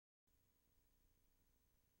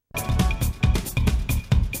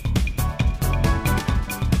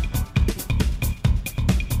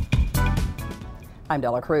I'm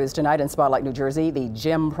Della Cruz. Tonight in Spotlight, New Jersey, the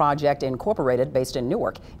Gym Project Incorporated, based in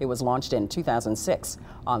Newark. It was launched in 2006.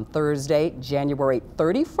 On Thursday, January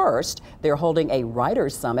 31st, they're holding a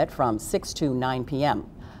Writers Summit from 6 to 9 p.m.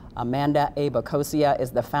 Amanda Abacosia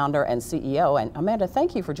is the founder and CEO. And Amanda,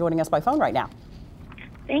 thank you for joining us by phone right now.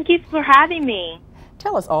 Thank you for having me.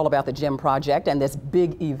 Tell us all about the Gym Project and this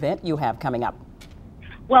big event you have coming up.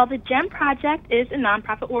 Well, the GEM Project is a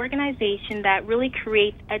nonprofit organization that really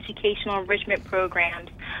creates educational enrichment programs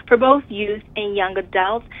for both youth and young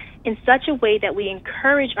adults in such a way that we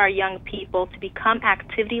encourage our young people to become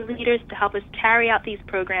activity leaders to help us carry out these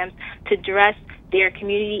programs to address their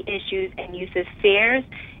community issues and youth affairs.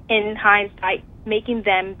 In hindsight, making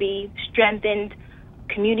them be strengthened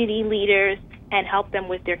community leaders and help them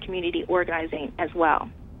with their community organizing as well.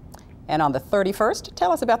 And on the 31st,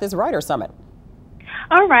 tell us about this Writers Summit.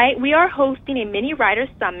 All right, we are hosting a mini Writers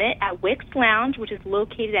Summit at Wix Lounge, which is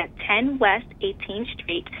located at 10 West 18th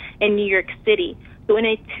Street in New York City. So in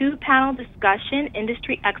a two-panel discussion,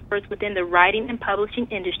 industry experts within the writing and publishing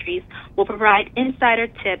industries will provide insider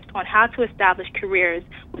tips on how to establish careers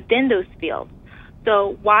within those fields.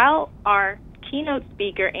 So while our keynote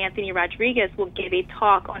speaker, Anthony Rodriguez, will give a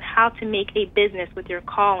talk on how to make a business with your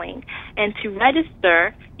calling. And to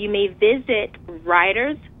register, you may visit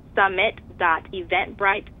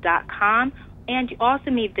writerssummit.eventbrite.com, and you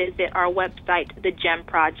also may visit our website,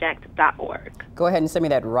 thegemproject.org. Go ahead and send me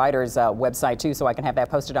that writer's website too, so I can have that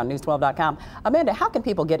posted on News12.com. Amanda, how can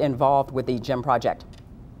people get involved with the GEM Project?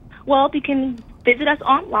 Well, you can visit us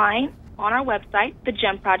online on our website,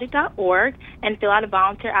 thegemproject.org, and fill out a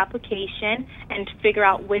volunteer application and figure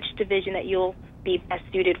out which division that you'll be best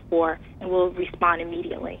suited for, and we'll respond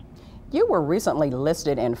immediately. You were recently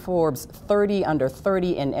listed in Forbes 30 Under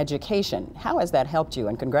 30 in education. How has that helped you?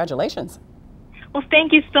 And congratulations. Well,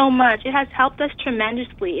 thank you so much. It has helped us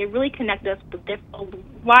tremendously. It really connected us with a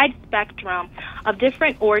wide spectrum of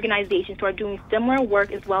different organizations who are doing similar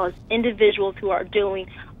work, as well as individuals who are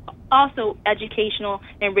doing also educational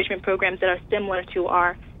enrichment programs that are similar to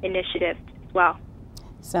our initiative as well.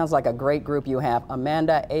 Sounds like a great group you have.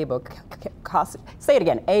 Amanda Abacosia. Say it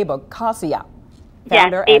again, Abacosia.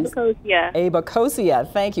 Yes, Abacosia. Abacosia,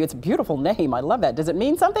 thank you. It's a beautiful name. I love that. Does it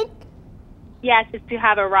mean something? Yes, it's to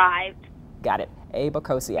have arrived. Got it.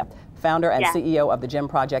 Abacosia, founder and CEO of the GEM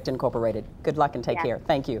Project Incorporated. Good luck and take care.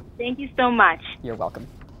 Thank you. Thank you so much. You're welcome.